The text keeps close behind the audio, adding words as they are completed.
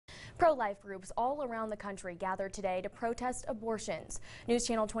Pro-life groups all around the country gathered today to protest abortions. News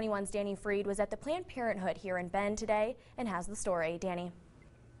Channel 21's Dani Fried was at the Planned Parenthood here in Bend today and has the story. Dani.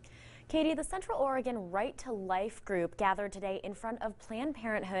 Katie, the Central Oregon Right to Life group gathered today in front of Planned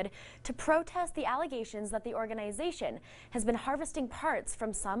Parenthood to protest the allegations that the organization has been harvesting parts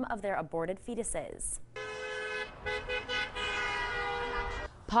from some of their aborted fetuses.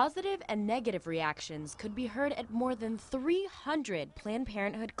 Positive and negative reactions could be heard at more than 300 Planned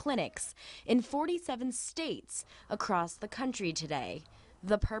Parenthood clinics in 47 states across the country today.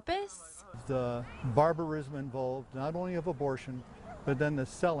 The purpose? The barbarism involved not only of abortion, but then the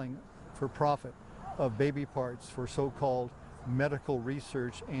selling for profit of baby parts for so-called medical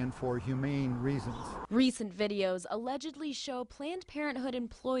research and for humane reasons. Recent videos allegedly show Planned Parenthood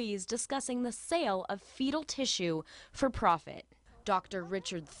employees discussing the sale of fetal tissue for profit. Dr.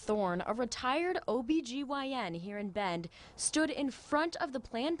 Richard Thorne, a retired OBGYN here in Bend, stood in front of the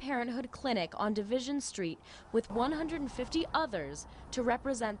Planned Parenthood clinic on Division Street with 150 others to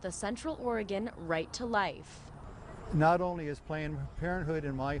represent the Central Oregon Right to Life. Not only is Planned Parenthood,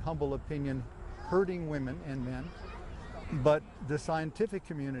 in my humble opinion, hurting women and men, but the scientific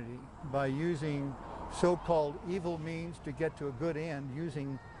community, by using so-called evil means to get to a good end,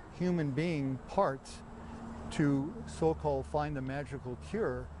 using human being parts to so-called find the magical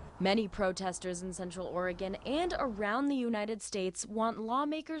cure. Many protesters in Central Oregon and around the United States want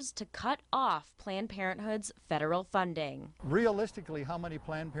lawmakers to cut off Planned Parenthood's federal funding. Realistically, how many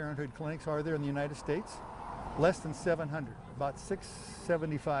Planned Parenthood clinics are there in the United States? Less than 700, about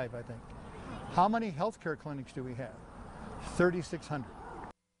 675, I think. How many healthcare clinics do we have? 3,600.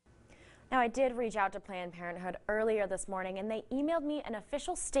 Now, I did reach out to Planned Parenthood earlier this morning, and they emailed me an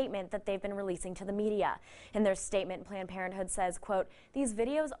official statement that they've been releasing to the media. In their statement, Planned Parenthood says, quote, "These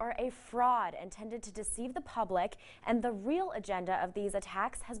videos are a fraud intended to deceive the public, and the real agenda of these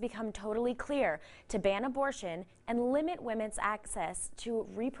attacks has become totally clear: to ban abortion and limit women's access to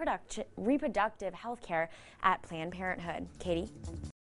reproductive health care at Planned Parenthood." Katie?